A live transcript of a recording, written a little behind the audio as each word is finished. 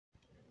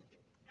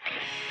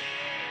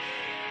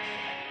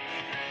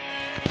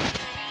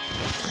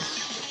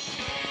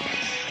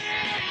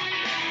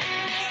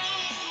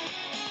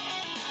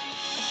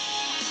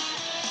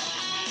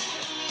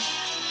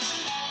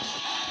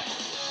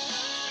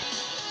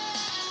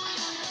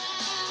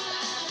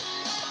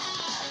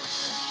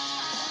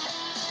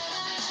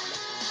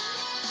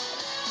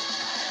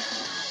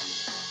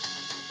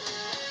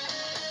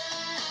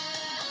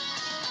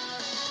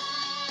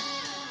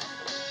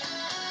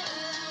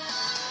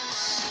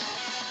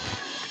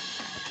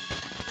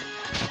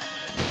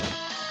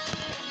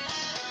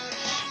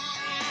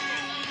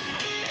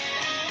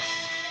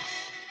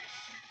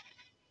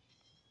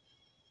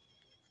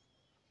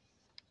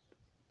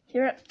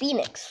at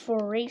Phoenix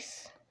for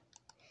race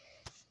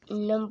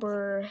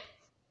number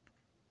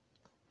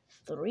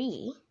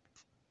 3.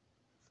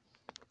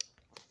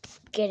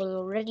 Getting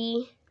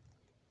ready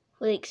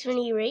for the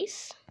Xfinity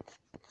race.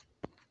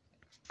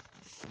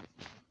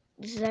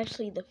 This is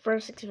actually the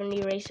first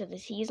Xfinity race of the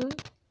season,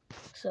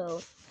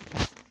 so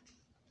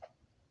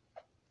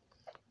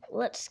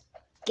let's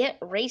get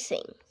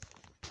racing.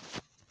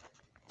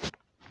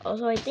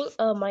 Also, I think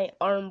my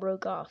arm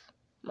broke off.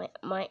 My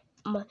arm.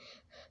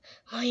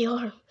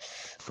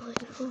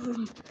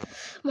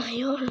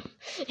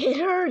 It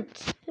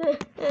hurts.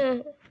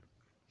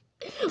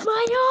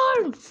 My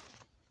arm.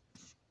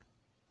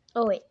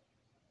 Oh wait.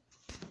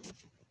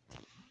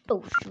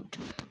 Oh shoot.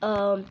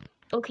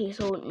 Okay,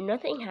 so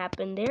nothing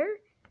happened there,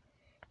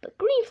 but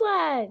green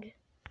flag.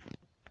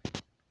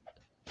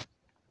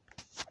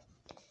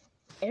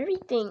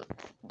 Everything,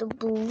 the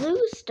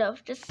blue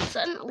stuff just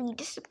suddenly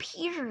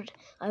disappeared.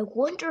 I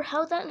wonder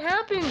how that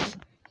happened.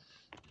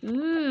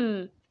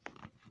 AJ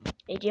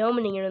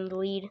Allmendinger in the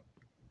lead.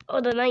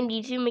 Oh, the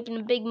 92 making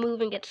a big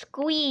move and gets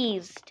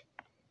squeezed.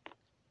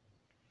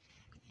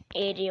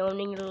 AJ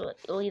Allmendinger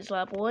leads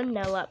lap 1,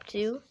 now lap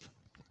 2.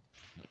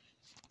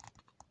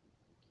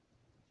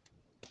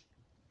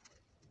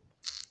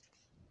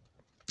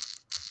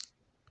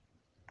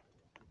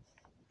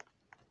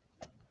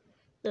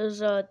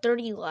 There's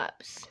 30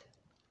 laps.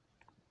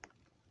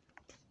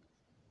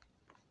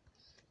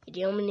 AJ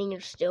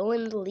Allmendinger still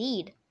in the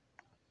lead.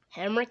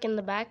 Hamrick in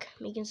the back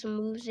making some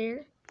moves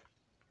there.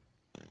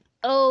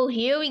 Oh,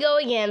 here we go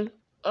again.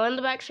 On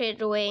the back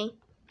straightaway.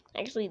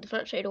 Actually, the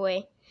front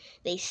straightaway.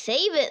 They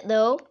save it,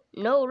 though.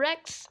 No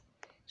wrecks.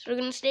 So we're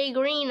going to stay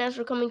green as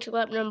we're coming to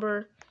lap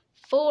number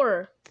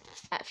 4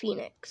 at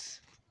Phoenix.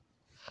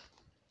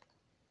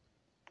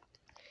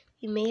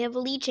 You may have a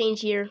lead change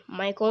here.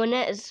 Michael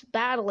Annett is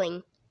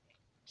battling.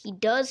 He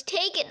does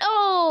take it.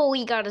 Oh,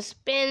 he got a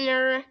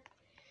spinner.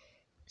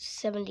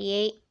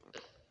 78.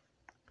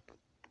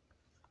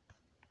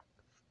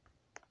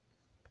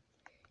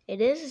 It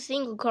is a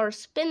single car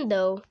spin,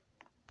 though.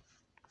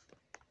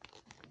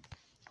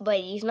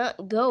 But he's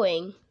not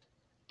going.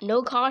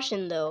 No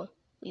caution, though.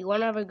 We want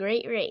to have a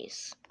great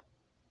race.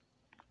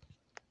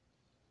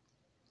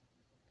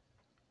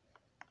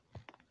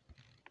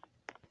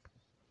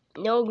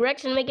 No,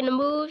 Gregson making a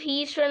move.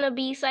 He's trying to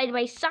be side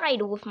by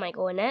side with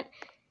Michael Annett.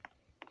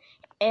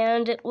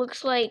 And it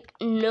looks like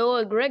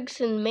Noah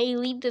Gragson may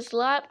lead this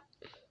lap.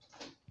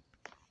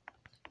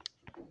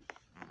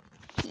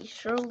 He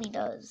surely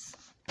does.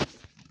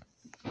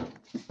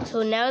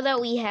 So now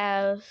that we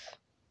have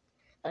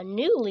a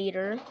new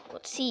leader,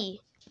 let's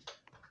see.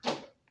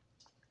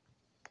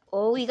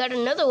 Oh, we got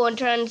another one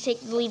trying to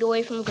take the lead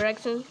away from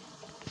Gregson.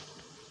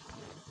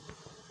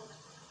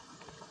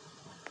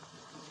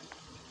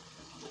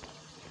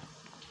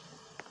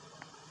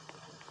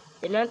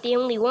 They're not the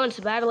only ones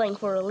battling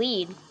for a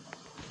lead.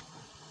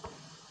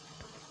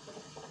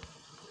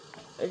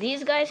 Are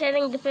these guys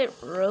heading to pit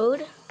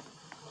road?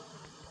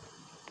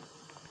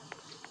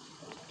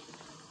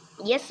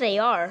 Yes, they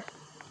are.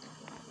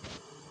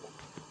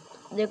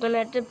 They're gonna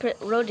have to pit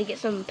road to get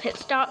some pit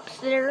stops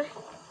there.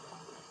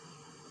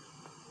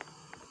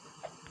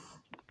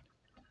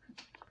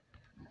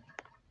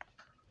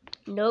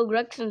 No,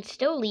 Gregson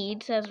still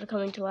leads as we're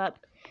coming to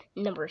lap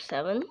number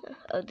 7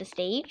 of the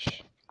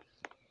stage.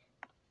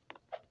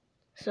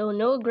 So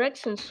Noah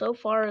Gragson so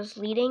far is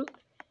leading.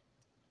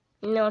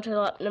 Now to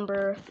lap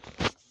number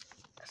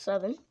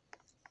 7.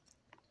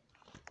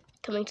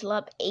 Coming to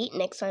lap 8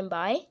 next time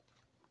by.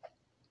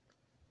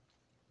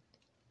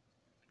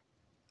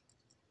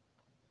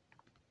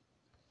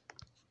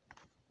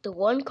 The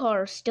 1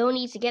 car still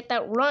needs to get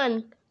that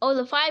run. Oh,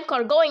 the 5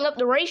 car going up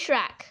the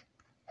racetrack.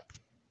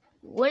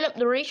 Went up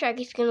the racetrack,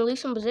 he's going to lose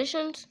some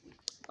positions.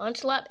 On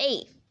to lap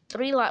 8.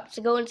 3 laps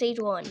to go in stage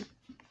 1.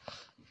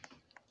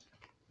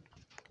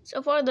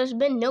 So far, there's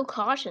been no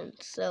cautions,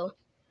 so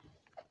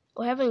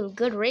we're having a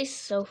good race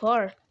so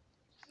far.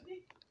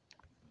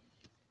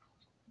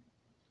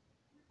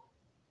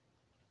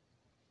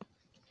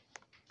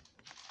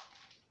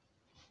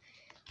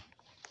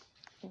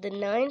 The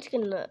 9's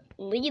going to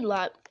lead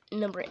lap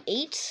number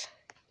 8.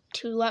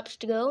 2 laps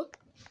to go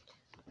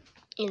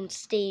in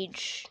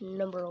stage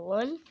number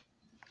 1.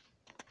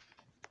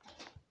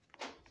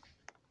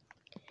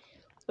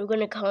 We're going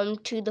to come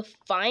to the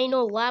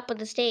final lap of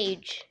the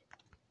stage.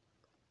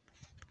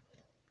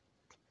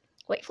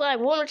 White flag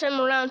one more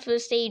time around for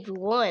stage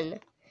 1.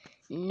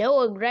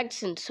 Noah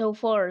Gragson so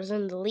far is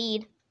in the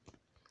lead.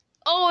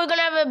 Oh, we're going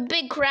to have a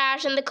big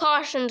crash and the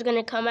caution's going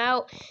to come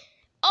out.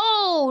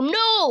 Oh,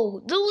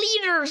 no! The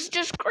leaders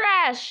just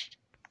crashed.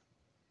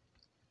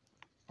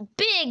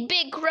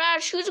 Big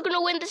crash. Who's going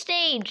to win the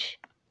stage?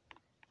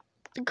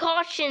 The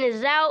caution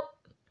is out.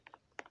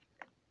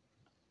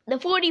 The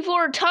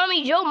 44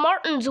 Tommy Joe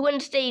Martins win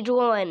stage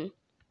 1.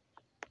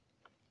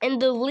 And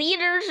the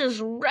leaders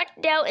is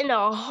wrecked out in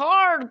a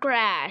hard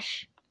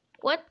crash.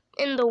 What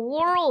in the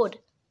world?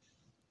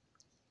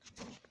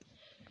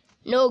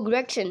 No,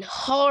 Gregson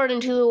hard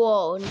into the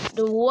wall.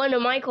 The one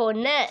of Michael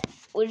Annett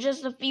was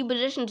just a few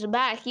positions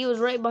back. He was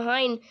right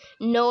behind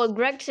Noah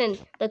Gregson.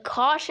 The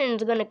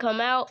caution's gonna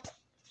come out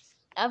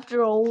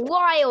after a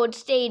wild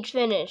stage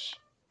finish.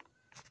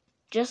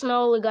 Just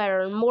now we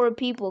got more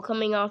people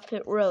coming off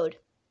pit road.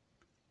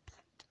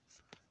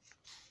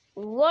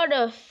 What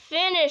a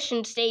finish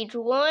in stage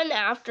 1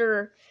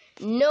 after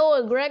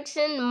Noah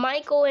Gregson,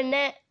 Michael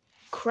Annett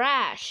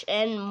crash,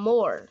 and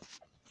more.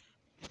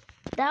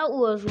 That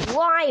was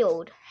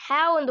wild.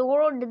 How in the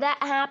world did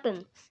that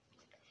happen?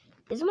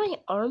 Is my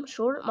arm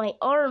short? My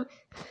arm...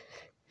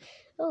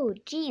 Oh,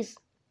 jeez.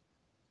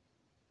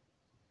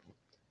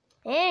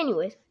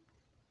 Anyways.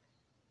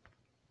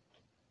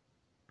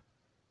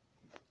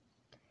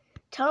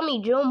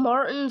 Tommy Joe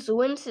Martins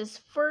wins his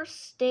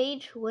first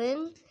stage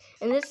win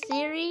in this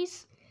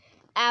series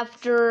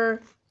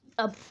after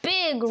a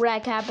big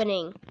wreck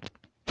happening,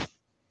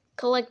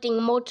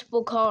 collecting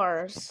multiple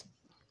cars.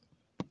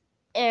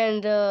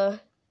 And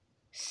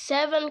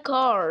 7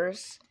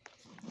 cars,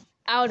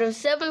 out of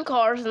 7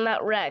 cars in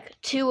that wreck,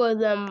 2 of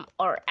them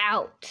are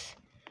out.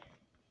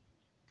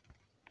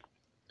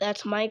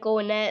 That's Michael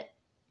Annett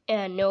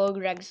and Noah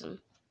Gregson.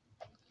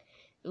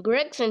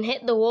 Gregson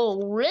hit the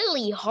wall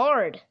really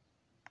hard.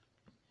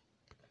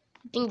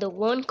 I think the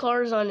 1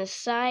 car is on his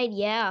side.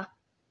 Yeah,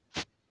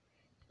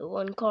 the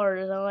 1 car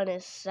is on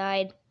his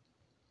side.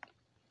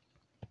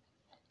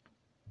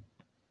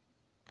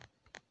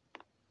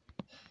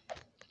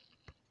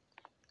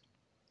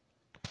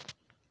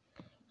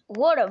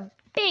 What a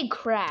big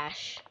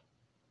crash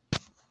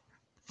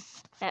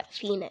at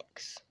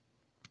Phoenix.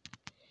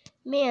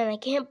 Man, I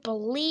can't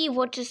believe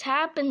what just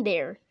happened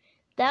there.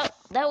 That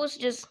was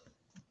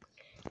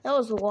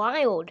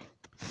wild.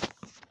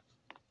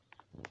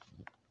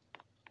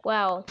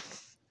 Wow.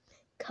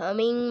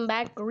 Coming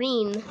back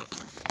green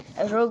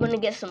as we're gonna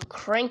get some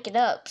crank it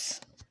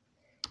ups.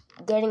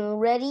 Getting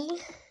ready.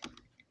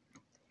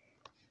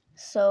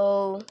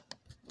 So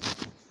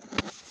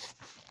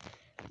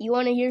you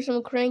want to hear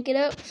some crank it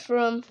ups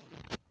from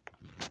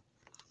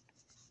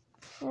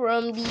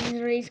these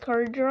race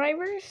car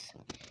drivers?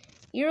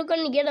 You're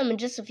going to get them in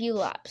just a few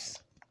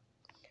laps.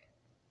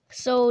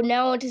 So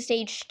now on to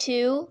stage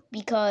 2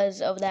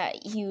 because of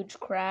that huge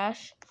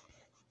crash.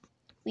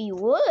 We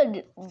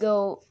would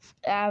go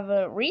have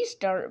a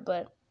restart,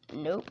 but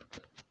nope.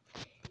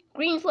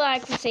 Green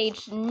flag for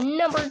stage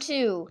number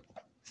 2.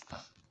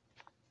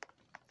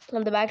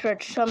 On the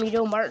backstretch, Tommy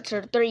Joe Martins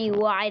are 3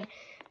 wide,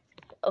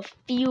 a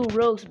few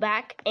rows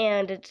back,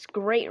 and it's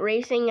great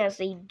racing as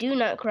they do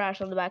not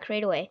crash on the back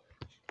straightaway.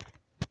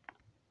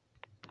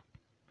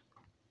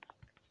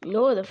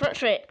 No, the front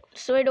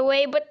straight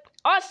away, but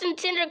Austin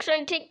Cindric's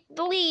trying to take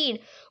the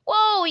lead.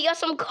 Whoa, we got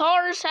some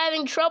cars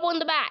having trouble in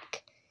the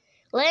back.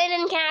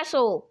 Landon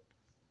Castle.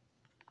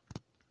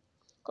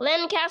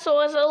 Landon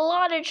Castle has a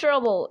lot of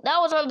trouble. That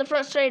was on the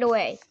front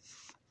straightaway.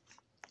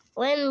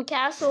 Landon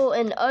Castle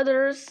and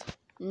others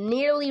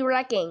nearly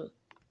wrecking.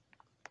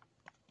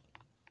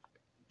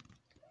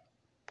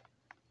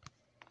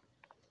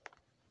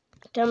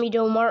 Tommy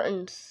Joe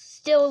Martins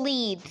still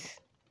leads.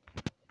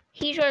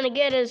 He's trying to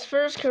get his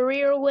first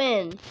career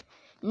win.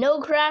 No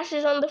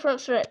crashes on the front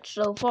stretch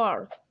so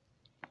far.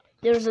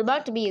 There's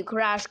about to be a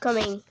crash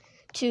coming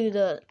to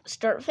the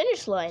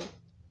start-finish line.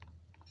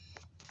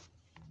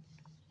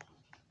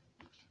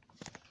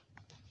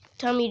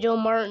 Tommy Joe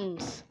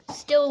Martins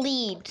still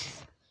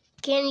leads.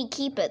 Can he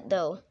keep it,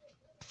 though?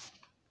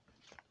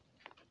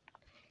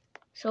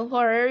 So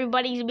far,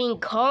 everybody's being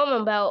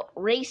calm about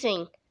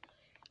racing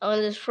on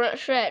this front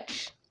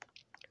stretch.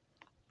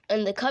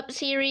 In the Cup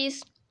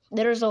Series,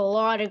 there's a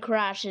lot of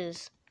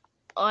crashes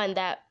on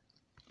that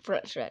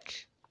front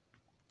stretch.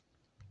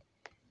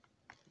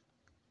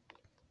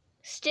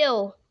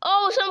 Still,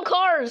 oh, some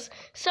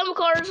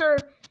cars are,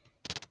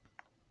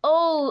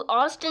 oh,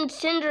 Austin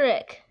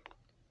Cindric,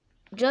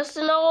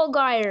 Justin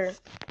Allgaier,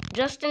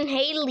 Justin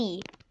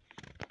Haley,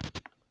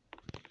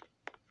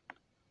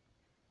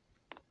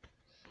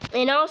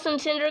 and Austin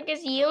Cindric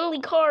is the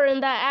only car in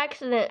that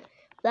accident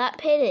that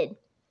pitted.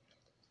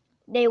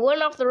 They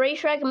went off the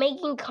racetrack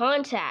making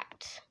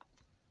contact.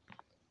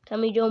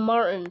 Tommy Joe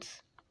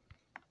Martins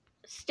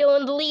still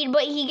in the lead,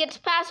 but he gets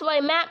passed by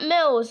Matt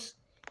Mills.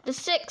 The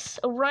 6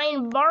 of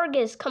Ryan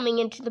Vargas coming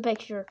into the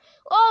picture.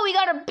 Oh, we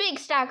got a big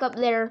stack up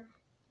there.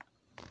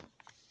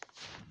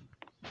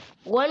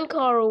 One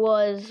car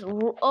was,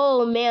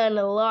 oh man,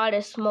 a lot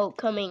of smoke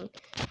coming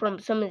from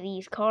some of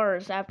these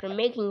cars after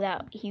making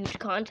that huge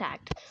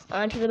contact.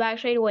 Onto the back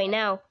straightaway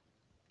now.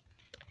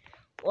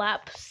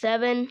 Lap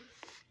 7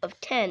 of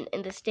 10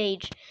 in the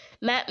stage.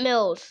 Matt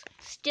Mills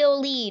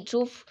still leads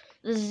with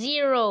the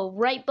 0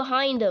 right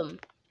behind him.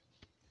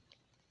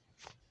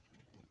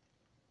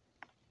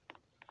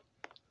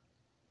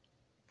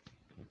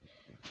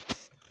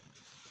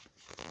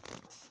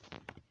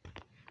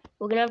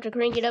 We're going to have to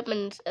crank it up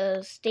in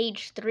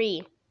stage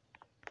 3.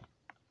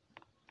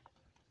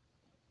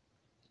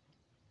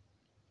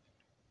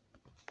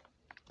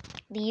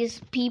 These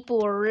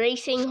people are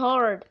racing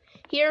hard.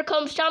 Here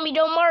comes Tommy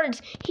Joe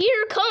Martins.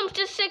 Here comes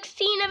the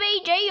 16 of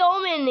AJ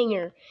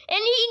Allmendinger. And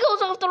he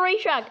goes off the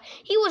racetrack.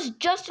 He was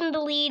just in the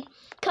lead,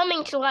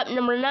 coming to lap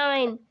number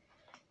 9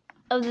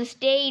 of the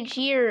stage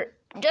here.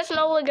 Justin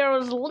Allgaier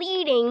was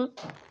leading,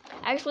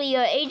 actually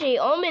AJ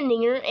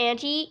Allmendinger, and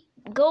he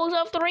goes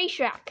off the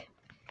racetrack.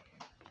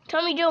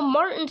 Tommy Joe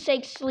Martins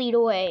takes the lead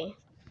away.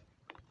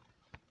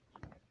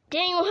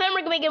 Daniel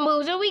Hemrick making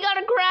moves, and we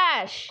got a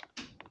crash.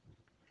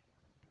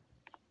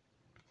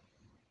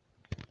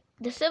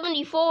 The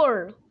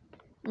 74,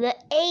 the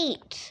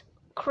 8,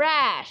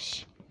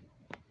 crash.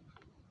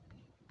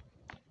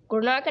 We're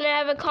not going to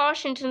have a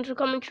caution since we're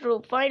coming to the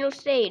final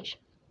stage.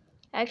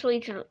 Actually,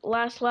 to the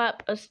last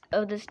lap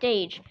of the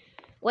stage.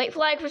 White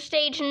flag for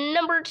stage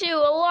number 2. A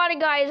lot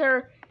of guys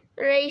are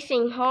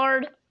racing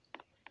hard.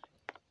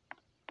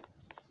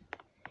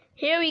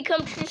 Here we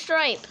come to the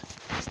stripe.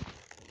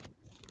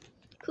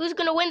 Who's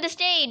going to win the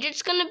stage?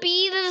 It's going to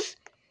be this...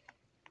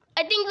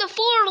 I think the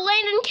 4,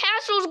 Landon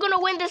Castle, is going to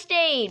win the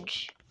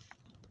stage.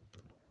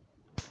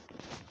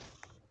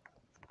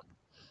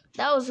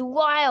 That was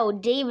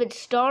wild. David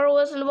Starr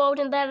was involved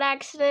in that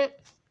accident.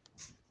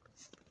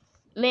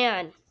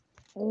 Man,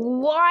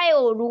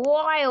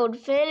 wild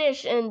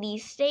finish in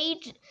these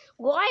stage.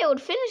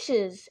 Wild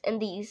finishes in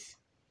these.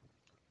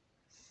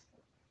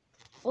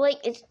 Like,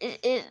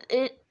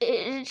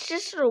 it's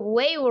just the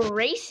way we're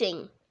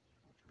racing.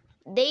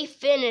 They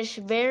finish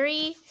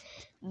very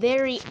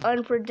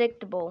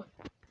unpredictable.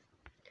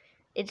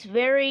 It's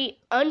very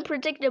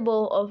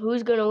unpredictable of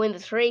who's going to win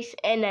this race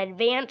and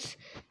advance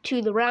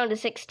to the round of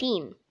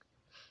 16.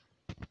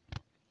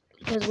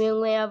 Because we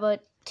only have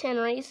 10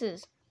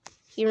 races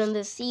here in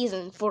this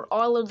season for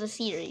all of the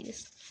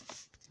series.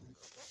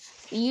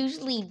 We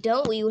usually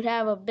don't. We would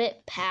have a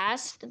bit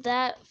past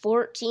that,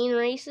 14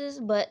 races.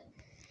 But,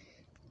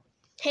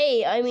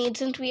 hey, I mean,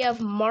 since we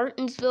have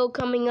Martinsville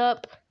coming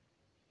up,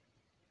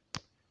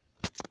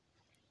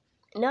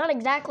 not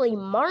exactly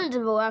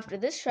Martinsville after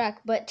this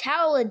track, but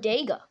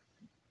Talladega.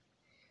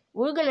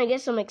 We're going to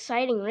get some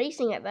exciting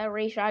racing at that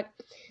racetrack.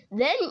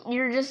 Then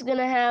you're just going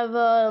to have,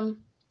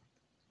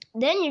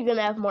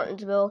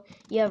 Martinsville.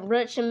 You have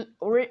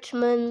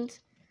Richmond.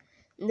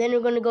 And then we're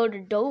going to go to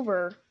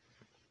Dover.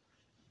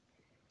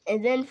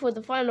 And then for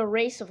the final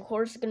race, of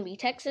course, it's going to be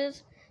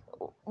Texas.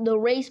 The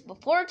race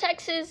before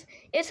Texas,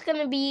 it's going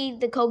to be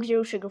the Coke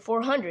Zero Sugar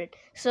 400.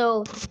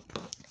 So,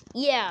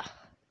 yeah.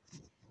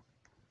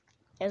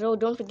 As well,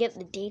 don't forget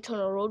the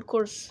Daytona Road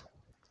Course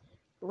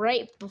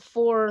right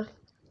before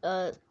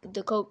the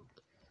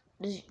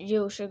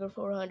Zero Sugar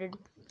 400.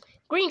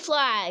 Green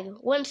flag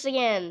once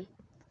again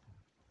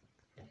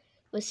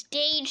with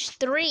stage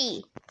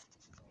 3.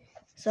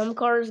 Some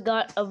cars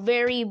got a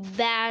very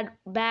bad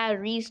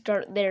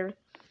restart there.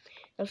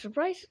 I'm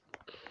surprised.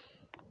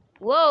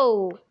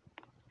 Whoa.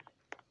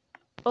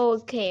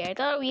 Okay, I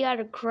thought we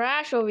had a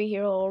crash over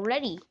here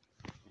already.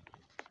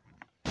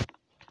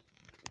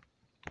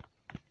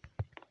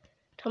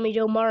 Tommy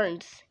Joe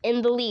Martins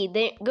in the lead.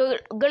 They're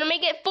gonna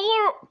make it 5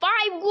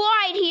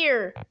 wide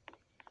here.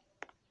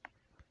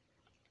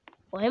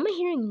 Why am I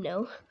hearing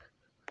no?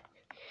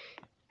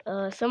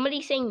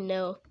 Somebody saying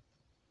no.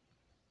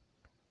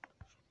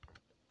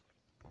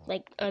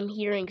 Like, I'm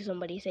hearing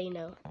somebody say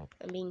no.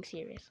 I'm being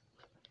serious.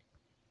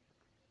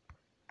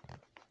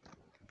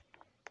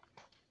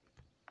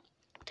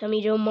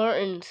 Tommy Joe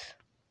Martins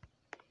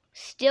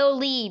still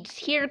leads.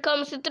 Here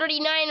comes the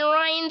 39,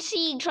 Ryan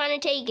Sieg trying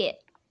to take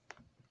it.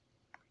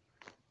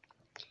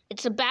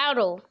 It's a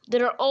battle.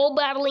 They're all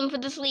battling for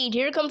this lead.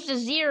 Here comes the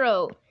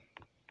 0.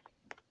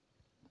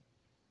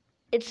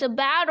 It's a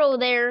battle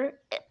there.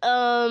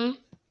 We're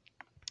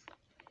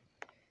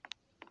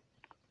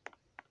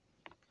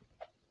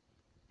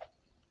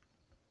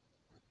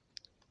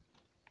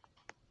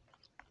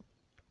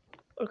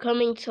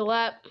coming to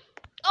lap.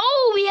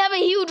 Oh, we have a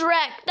huge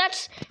wreck.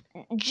 That's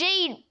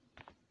Jade.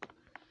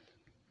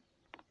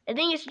 I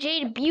think it's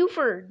Jade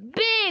Buford.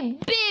 Big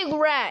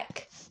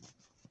wreck.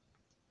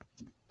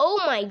 Oh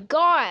my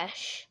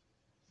gosh.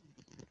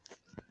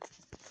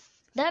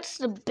 That's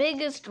the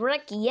biggest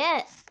wreck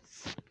yet.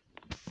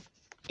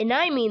 And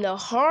I mean the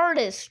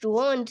hardest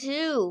one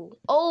too.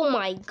 Oh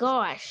my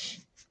gosh.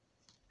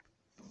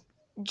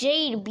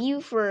 Jade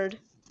Buford.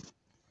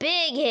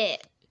 Big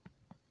hit.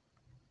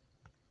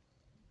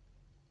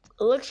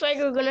 It looks like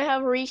we're going to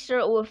have a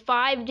restart with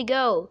 5 to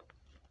go.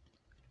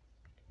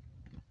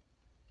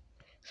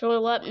 So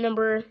lap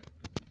number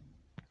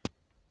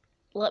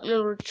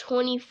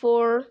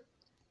 24.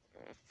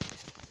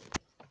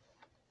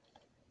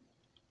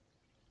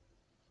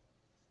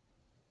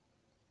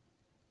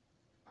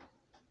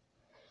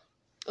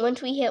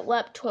 Once we hit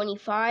lap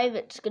 25,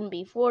 it's going to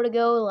be 4 to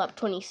go. Lap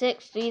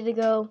 26, 3 to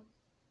go.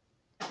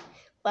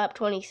 Lap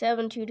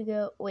 27, 2 to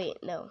go. Wait,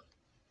 no.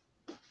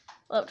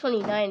 Lap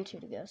 29, 2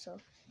 to go, so,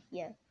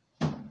 yeah.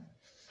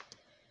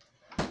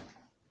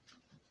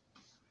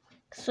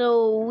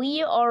 So,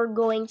 we are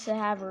going to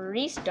have a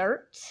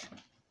restart.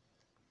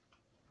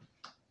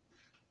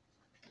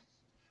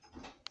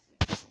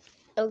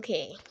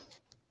 Okay.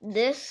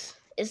 This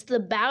is the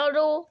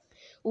battle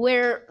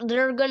where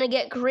they're gonna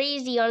get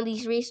crazy on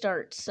these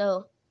restarts.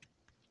 So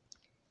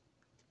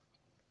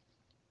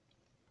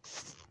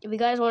if you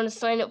guys want to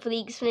sign up for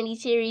the Xfinity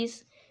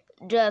series,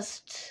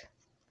 just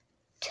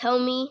tell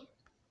me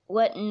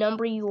what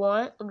number you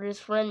want, or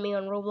just friend me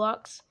on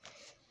Roblox.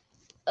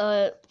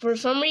 For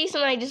some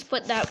reason, I just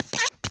put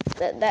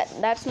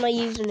that's my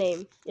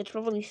username. It's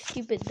probably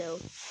stupid though,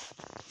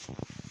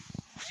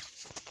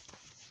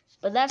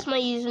 but that's my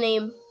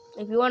username.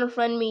 If you want to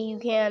friend me, you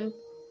can,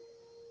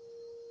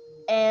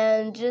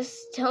 and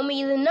just tell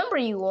me the number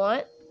you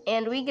want,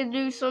 and we could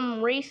do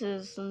some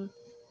races and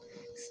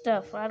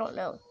stuff. I don't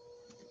know.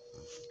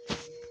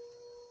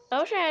 I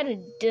wish I had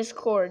a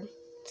Discord,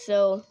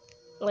 so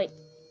like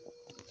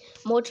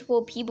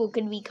multiple people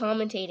could be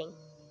commentating.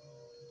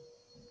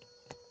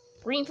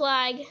 Green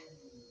flag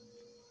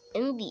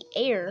in the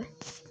air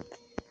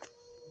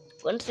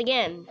once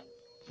again.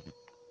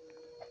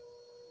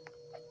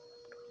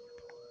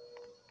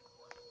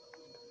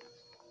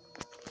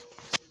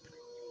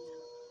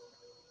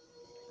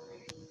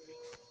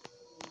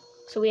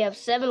 So we have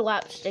 7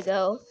 laps to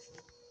go.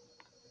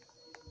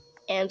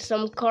 And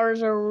some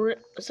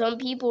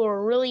people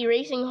are really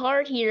racing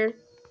hard here.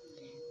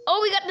 Oh,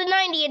 we got the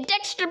 90, and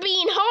Dexter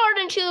being hard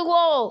into the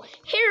wall.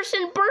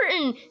 Harrison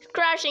Burton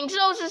crashing,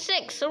 so is the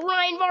 6, so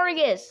Ryan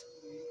Vargas.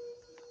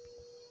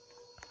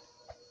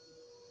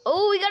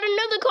 Oh, we got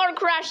another car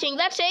crashing.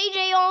 That's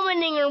AJ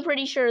Allmendinger, I'm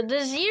pretty sure.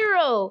 The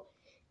 0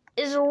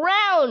 is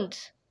around.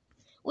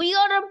 We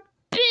got a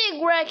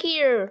big wreck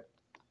here.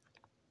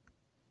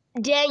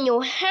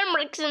 Daniel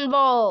Hemrick's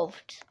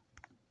involved.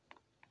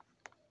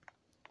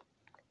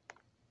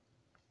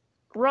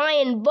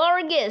 Ryan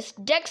Vargas,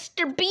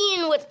 Dexter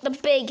Bean with the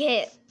big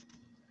hit.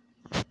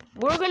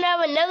 We're going to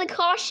have another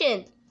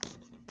caution.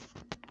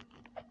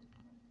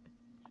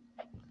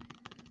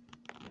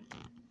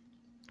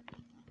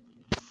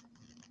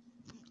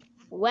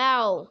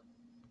 Wow.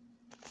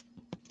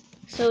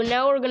 So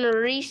now we're going to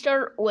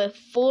restart with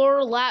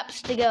 4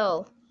 laps to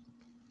go.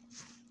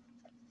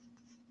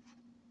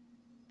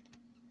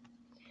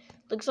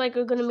 Looks like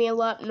we're going to be at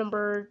lap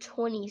number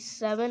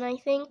 27, I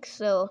think.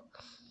 So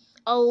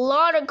a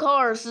lot of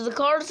cars. So the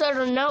cars that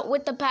are not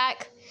with the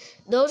pack,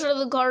 those are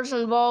the cars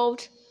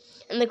involved.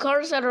 And the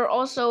cars that are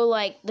also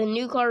like the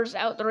new cars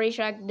out the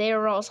racetrack, they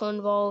are also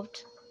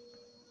involved.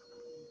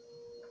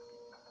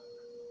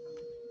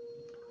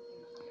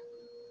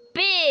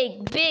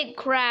 Big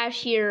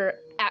crash here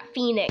at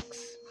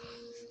Phoenix.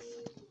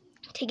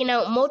 Taking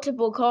out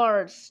multiple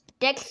cars.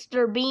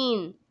 Dexter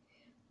Bean.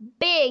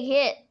 Big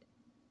hit.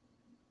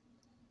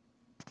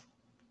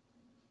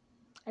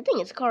 I think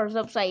his car is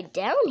upside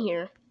down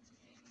here.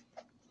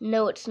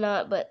 No, it's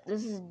not, but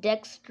this is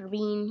Dexter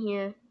Bean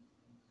here.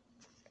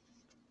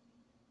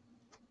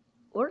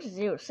 Or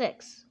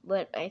 06,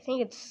 but I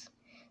think it's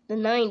the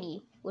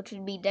 90, which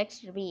would be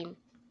Dexter Bean.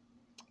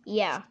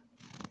 Yeah.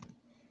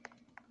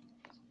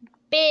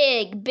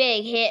 Big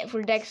hit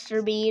for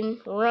Dexter Bean.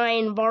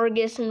 Ryan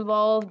Vargas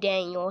involved,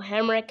 Daniel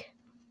Hemrick.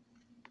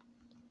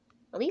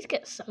 At least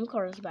get some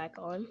cars back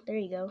on. There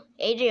you go.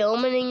 AJ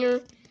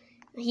Allmendinger,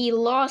 he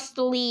lost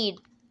the lead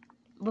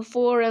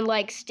before in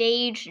like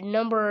stage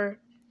number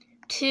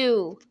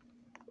 2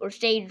 or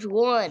stage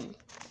 1,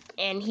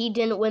 and he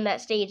didn't win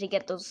that stage to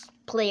get those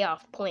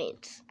playoff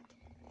points.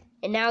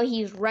 And now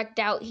he's wrecked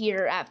out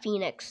here at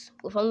Phoenix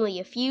with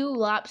only a few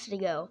laps to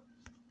go.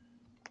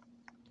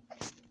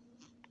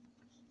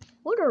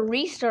 What a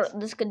restart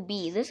this could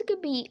be. This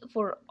could be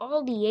for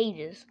all the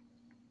ages.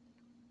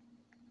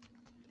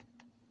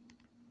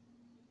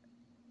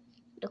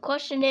 The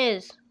question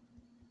is,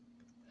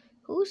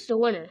 who's the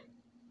winner?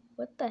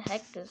 What the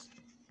heck is...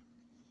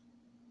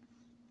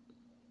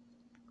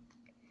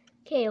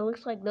 Okay, it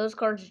looks like those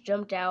cars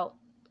jumped out.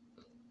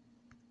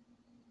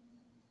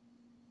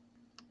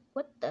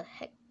 What the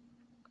heck?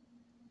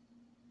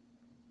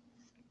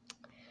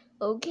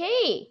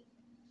 Okay.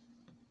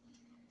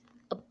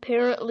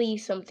 Apparently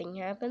something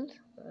happened.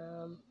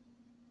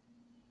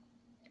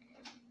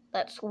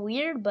 That's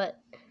weird,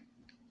 but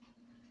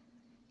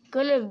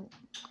gonna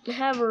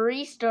have a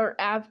restart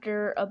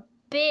after a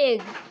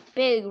big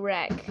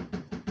wreck.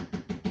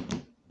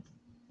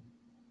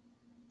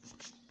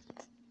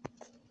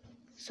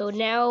 So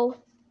now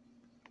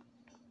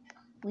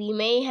we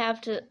may have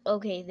to...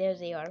 Okay, there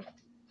they are.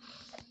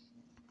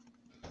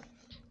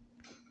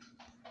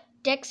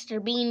 Dexter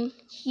Bean,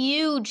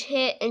 huge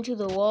hit into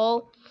the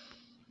wall.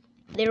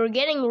 They were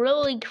getting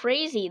really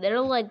crazy.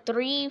 They're like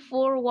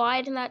 3-4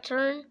 wide in that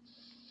turn.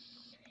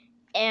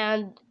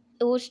 And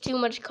it was too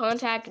much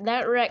contact.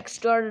 That wreck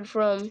started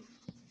from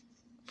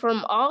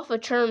off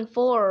of turn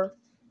 4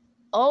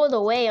 all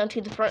the way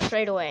onto the front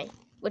straightaway,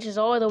 which is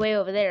all the way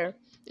over there.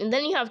 And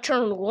then you have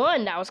turn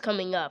 1 that was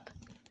coming up.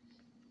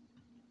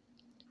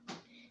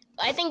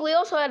 I think we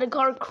also had a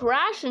car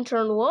crash in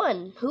turn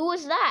 1. Who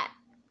was that?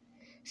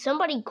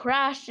 Somebody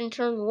crashed in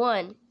turn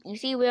 1. You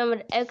see we have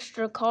an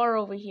extra car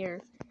over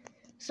here.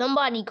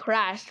 Somebody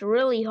crashed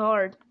really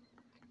hard.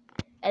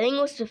 I think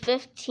it was the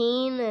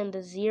 15 and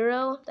the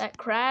 0 that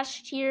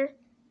crashed here.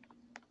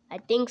 I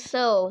think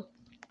so.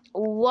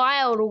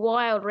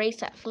 wild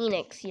race at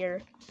Phoenix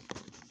here.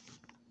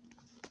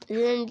 And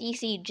then you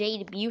see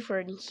Jade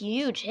Buford,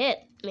 huge hit,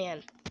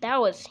 man. That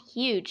was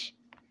huge.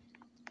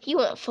 He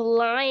went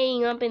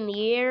flying up in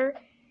the air.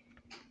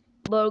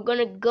 But we're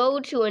gonna go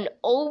to an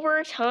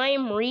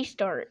overtime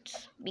restart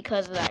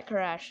because of that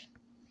crash.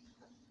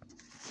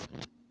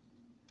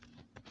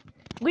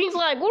 Green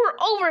flag, we're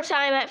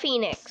overtime at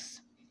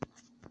Phoenix.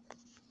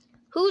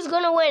 Who's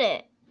gonna win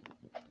it?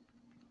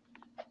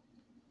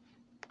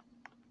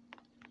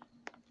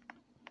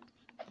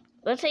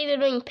 Let's say they're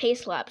doing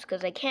pace laps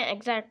because I can't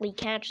exactly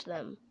catch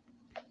them.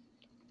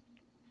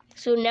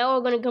 So now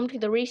we're gonna come to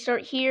the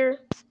restart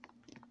here.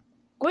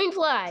 Green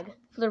flag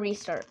for the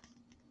restart.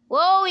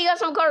 Whoa, we got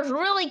some cars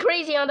really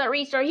crazy on that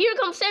restart. Here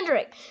comes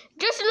Cindric.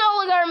 Just an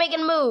oligarch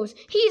making moves.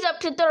 He's up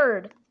to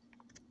third.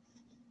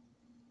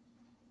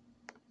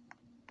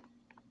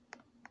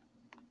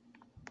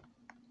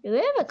 Do they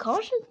have a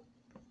caution?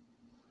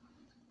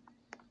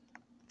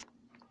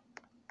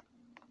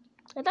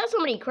 I thought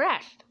somebody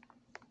crashed.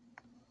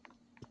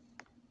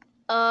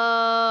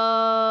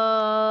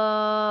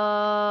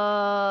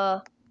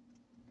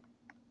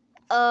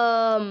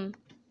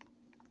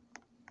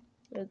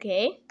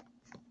 Okay.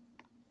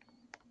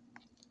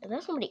 Is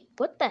that somebody?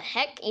 What the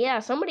heck? Yeah,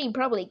 somebody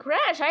probably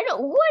crashed. I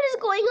don't. What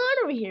is going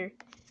on over here?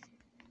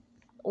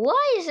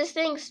 Why is this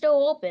thing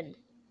still open?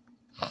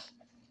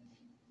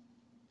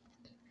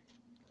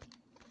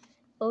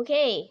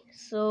 Okay,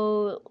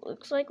 so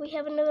looks like we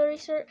have another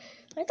restart.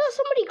 I thought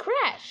somebody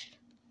crashed.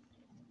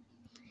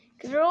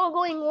 Because they're all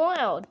going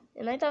wild.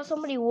 And I thought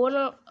somebody went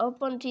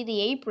up onto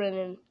the apron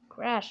and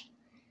crashed.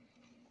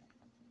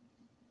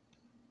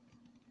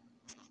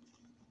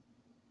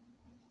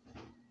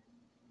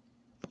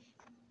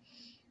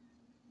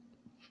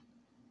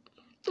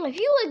 I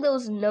feel like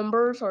those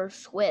numbers are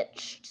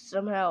switched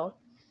somehow.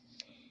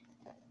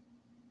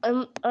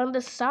 On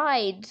the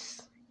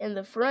sides, in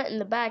the front and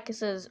the back, it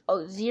says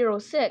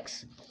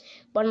 06.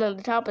 But on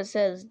the top, it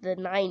says the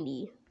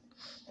 90.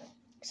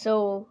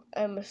 So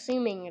I'm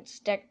assuming it's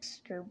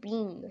Dexter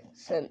Bean,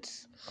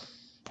 since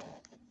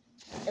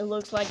it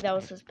looks like that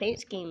was his paint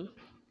scheme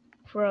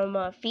from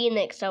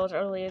Phoenix that was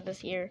earlier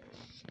this year.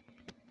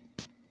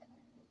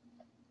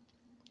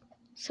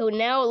 So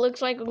now it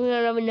looks like we're going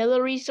to have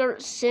another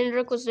restart.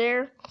 Cindric was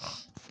there.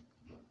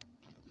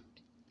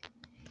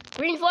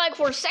 Green flag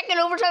for second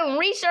overtime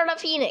restart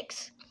at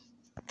Phoenix.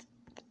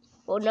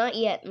 Well, not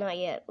yet, not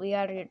yet. We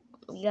gotta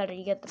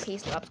get the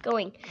pace laps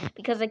going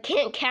because I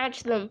can't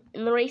catch them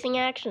in the racing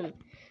action.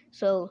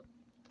 So,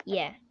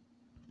 yeah.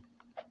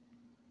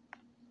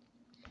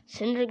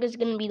 Cindric is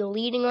gonna be the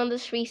leading on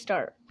this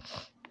restart.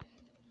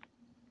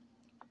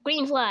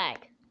 Green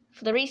flag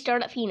for the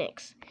restart at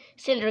Phoenix.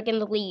 Cindric in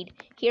the lead.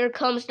 Here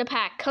comes the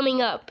pack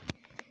coming up.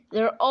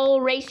 They're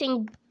all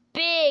racing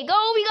big.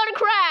 Oh, we got a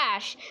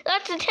crash.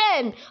 That's the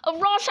 10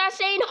 of Ross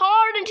Chastain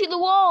hard into the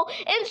wall.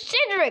 And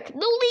Cindric, the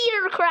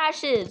leader,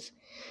 crashes.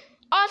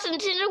 Austin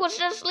Cindric was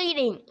just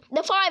leading.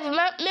 The 5 of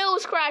Matt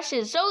Mills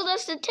crashes. So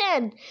does the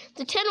 10.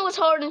 The 10 was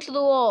hard into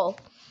the wall.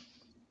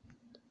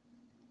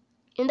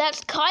 And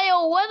that's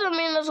Kyle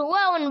Weatherman as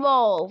well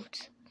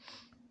involved.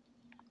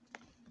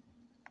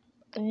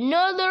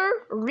 Another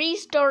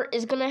restart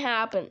is going to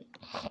happen.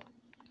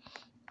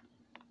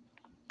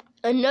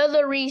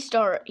 Another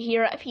restart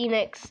here at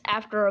Phoenix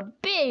after a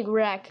big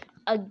wreck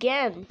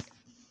again.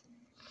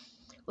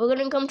 We're going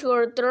to come to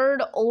our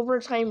third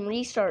overtime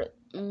restart.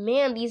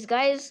 Man, these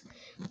guys,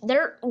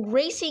 they're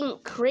racing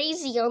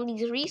crazy on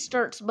these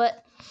restarts,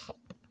 but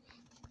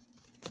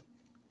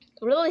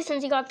really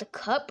since you got the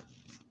Cup,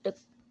 the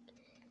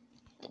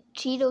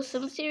Cheeto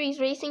Sim Series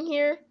racing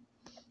here,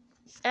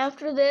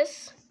 after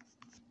this,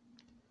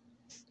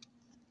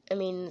 I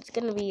mean, it's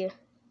going to be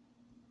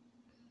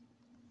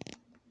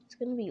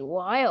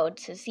wild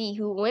to see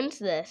who wins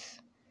this,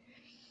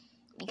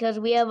 because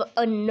we have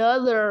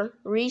another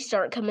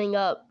restart coming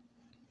up.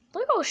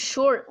 Look how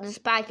short this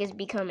pack is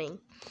becoming.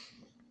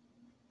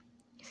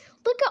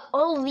 Look at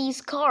all of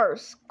these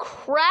cars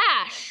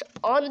crash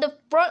on the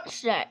front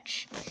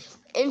stretch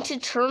into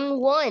turn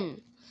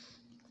 1.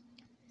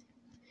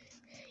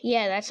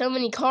 Yeah, that's how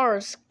many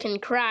cars can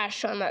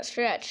crash on that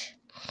stretch.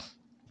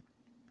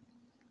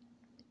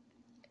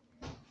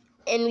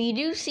 And we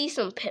do see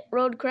some pit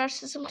road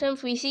crashes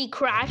sometimes. We see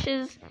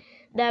crashes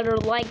that are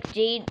like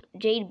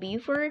Jade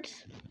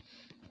Buford's.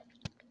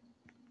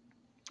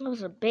 That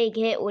was a big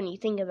hit when you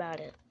think about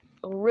it.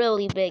 A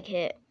really big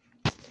hit.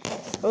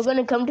 We're going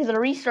to come to the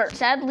restart.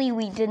 Sadly,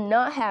 we did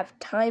not have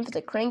time for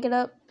the crank it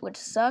up, which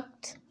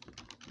sucked.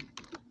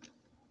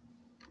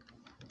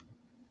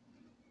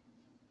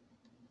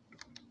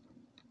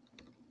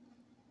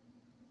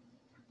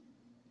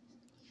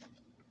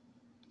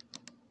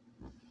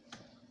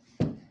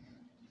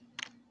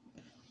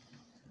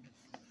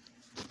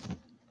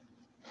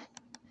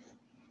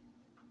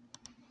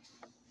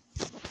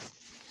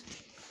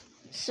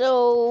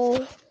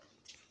 So,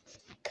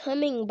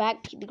 coming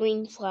back to the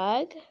green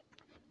flag,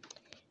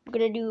 we're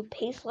going to do a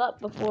pace lap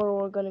before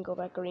we're going to go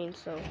back green,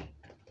 so.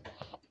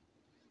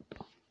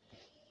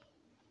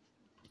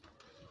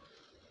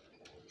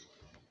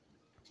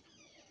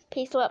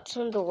 pace laps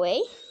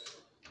underway.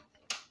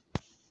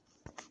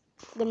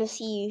 We're gonna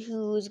see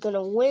who's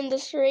gonna win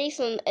this race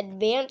and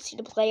advance to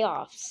the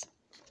playoffs.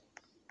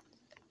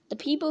 The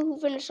people who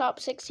finish top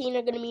 16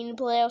 are gonna be in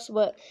the playoffs,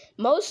 but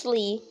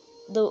mostly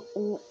the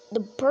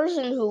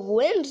person who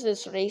wins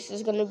this race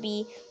is gonna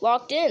be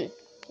locked in.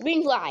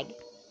 Green flag.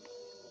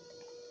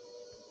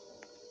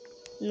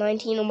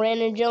 19,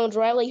 Brandon Jones,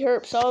 Riley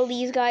Herbst, all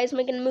these guys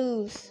making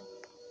moves.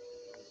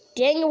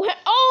 Daniel,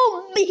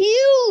 oh,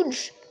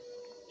 huge!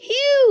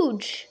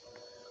 Huge!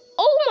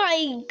 Oh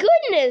my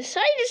goodness,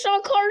 I just saw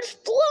cars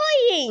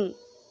flying!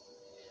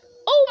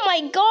 Oh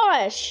my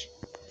gosh!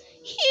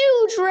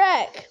 Huge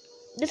wreck!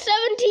 The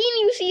 17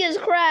 you see has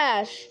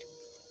crashed.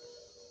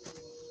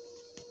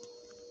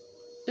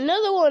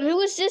 Another one, who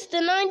was just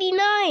the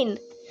 99?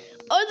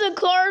 Other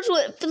cars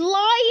went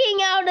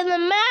flying out of the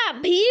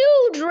map.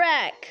 Huge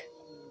wreck!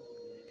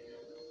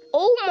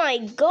 Oh my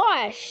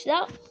gosh,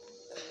 that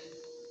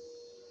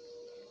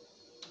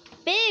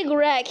big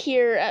wreck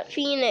here at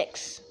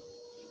Phoenix.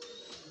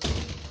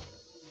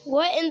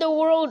 What in the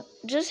world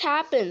just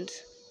happened?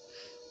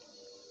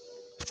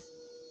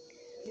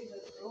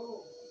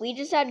 We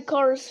just had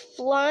cars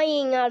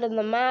flying out of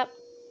the map.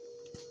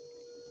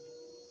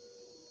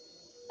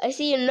 I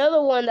see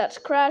another one that's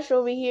crashed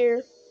over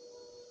here.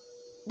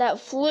 That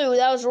flew.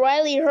 That was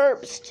Riley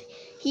Herbst.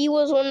 He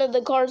was one of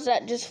the cars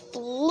that just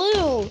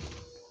flew.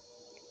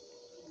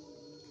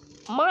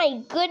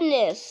 My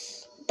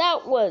goodness.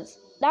 That was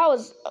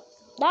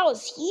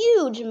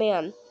huge,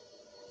 man.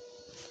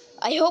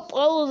 I hope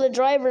all of the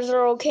drivers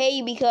are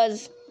okay,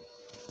 because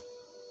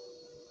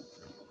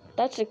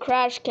that's a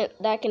crash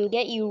that can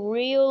get you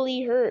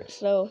really hurt.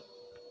 So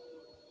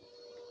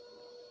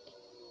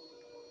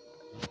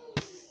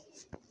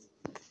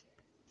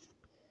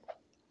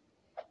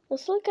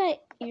let's look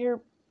at your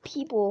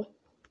people.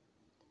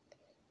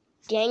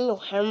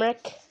 Daniel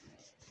Hemrick,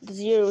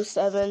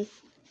 07,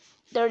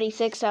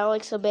 36,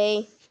 Alex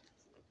Abay,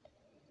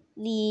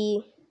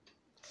 the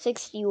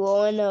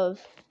 61 of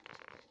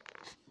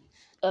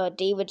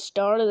David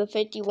Starr, the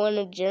 51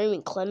 of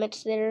Jeremy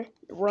Clements there,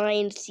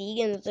 Ryan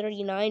Segan, the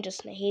 39,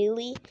 Justin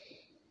Haley,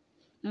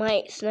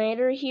 Mike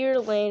Snyder here,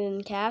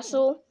 Landon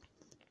Castle.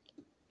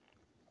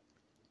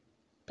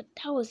 But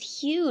that was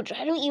huge.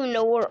 I don't even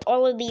know where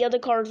all of the other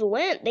cars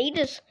went.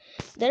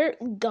 They're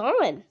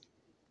gone.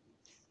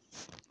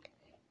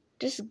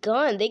 Just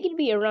gone. They could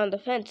be around the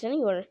fence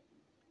anywhere.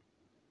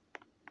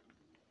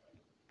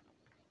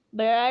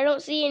 But I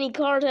don't see any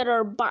cars that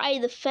are by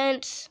the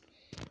fence.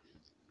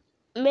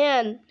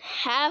 Man,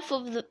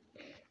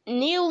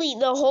 nearly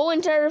the whole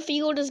entire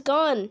field is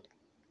gone.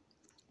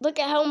 Look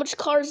at how much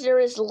cars there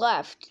is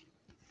left.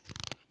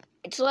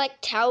 It's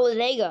like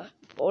Talladega.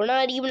 We're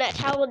not even at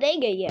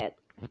Talladega yet.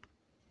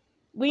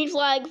 Green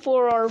flag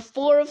for our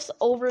 4th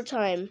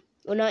overtime.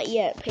 Well, not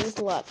yet. Pace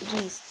lap.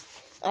 Jeez.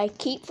 I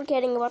keep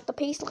forgetting about the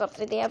pace laps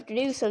that they have to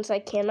do, since I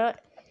can't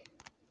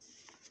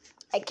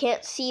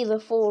see the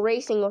full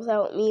racing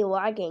without me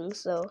lagging,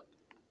 so.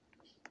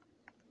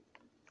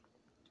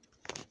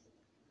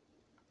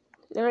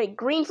 Alright,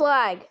 green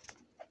flag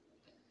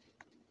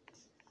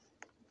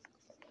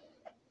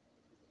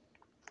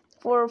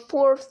for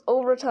 4th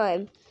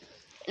overtime.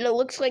 And it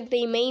looks like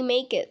they may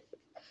make it,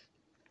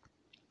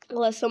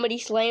 unless somebody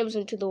slams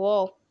into the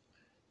wall.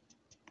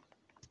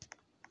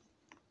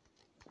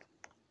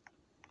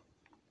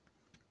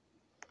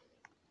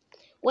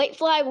 White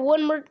flag,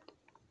 one more.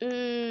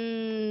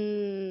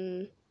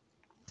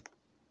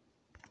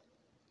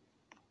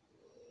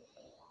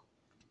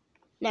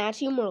 Nah,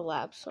 2 more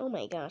laps. Oh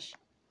my gosh.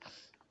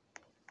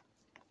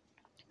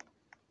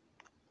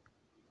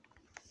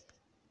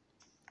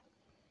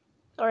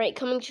 Alright,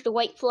 coming to the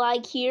white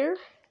flag here.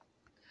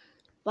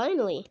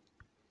 Finally.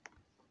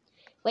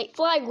 White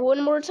flag,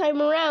 one more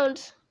time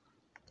around.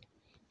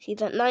 See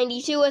that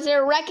 92 as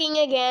they're wrecking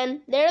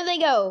again. There they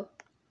go.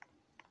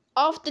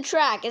 Off the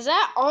track. Is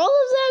that all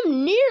of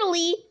them?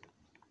 Nearly.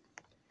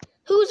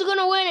 Who's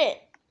gonna win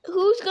it?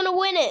 Who's gonna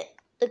win it?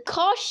 The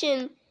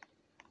caution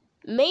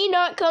may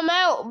not come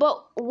out,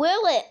 but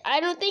will it? I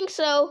don't think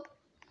so.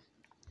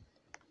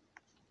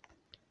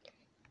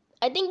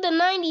 I think the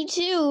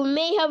 92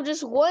 may have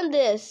just won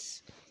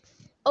this.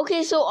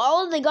 Okay, so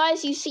all of the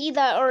guys you see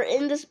that are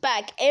in this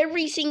back,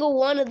 every single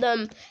one of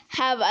them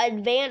have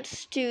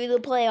advanced to the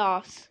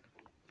playoffs.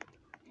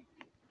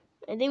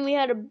 I think we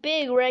had a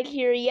big wreck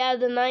here. Yeah,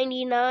 the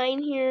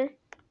 99 here.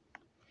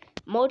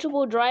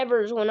 Multiple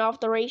drivers went off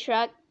the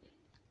racetrack.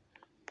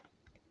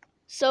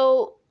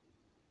 So,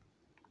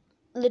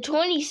 the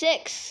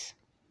 26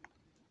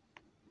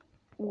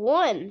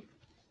 won.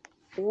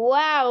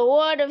 Wow,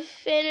 what a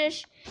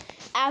finish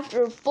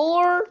after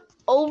 4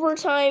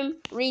 overtime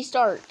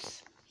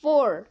restarts.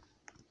 4.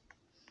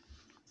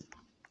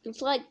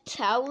 It's like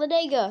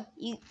Talladega.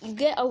 You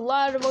get a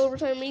lot of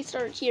overtime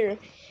restarts here.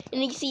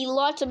 And you see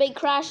lots of big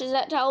crashes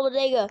at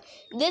Talladega.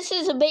 This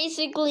is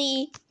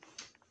basically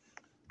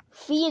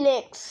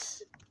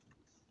Phoenix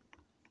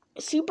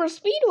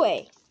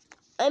superspeedway.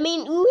 I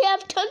mean, we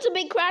have tons of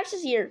big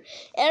crashes here.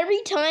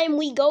 Every time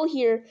we go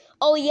here,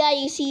 oh yeah,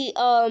 you see,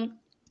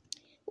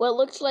 what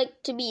looks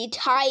like to be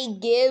Ty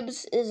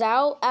Gibbs is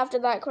out after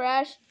that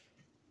crash.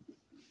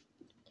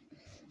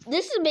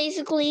 This is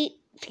basically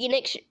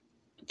Phoenix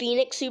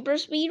Super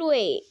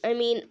Speedway. I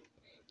mean,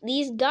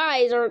 these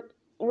guys are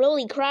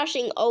really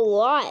crashing a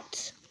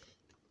lot.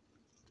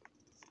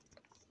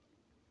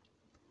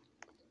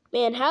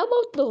 Man, how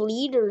about the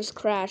leaders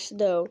crash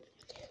though?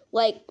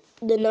 Like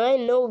the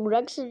 9 no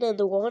Rexon and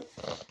the 1.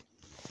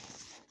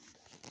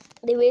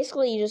 They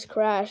basically just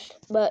crashed.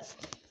 But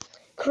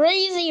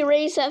crazy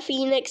race at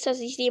Phoenix.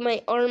 As you see,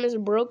 my arm is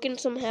broken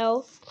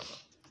somehow.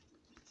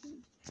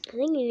 I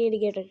think you need to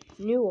get a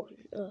new one.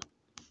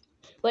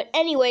 But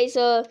anyways,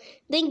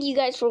 thank you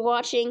guys for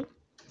watching.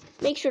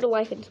 Make sure to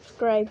like and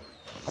subscribe.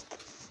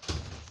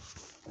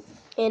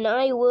 And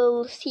I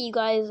will see you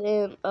guys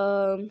in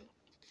a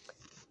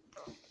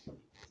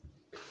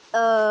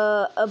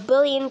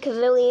billion,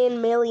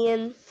 gazillion,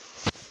 million,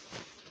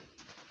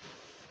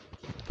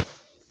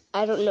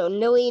 I don't know,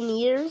 million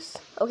years.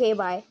 Okay,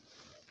 bye.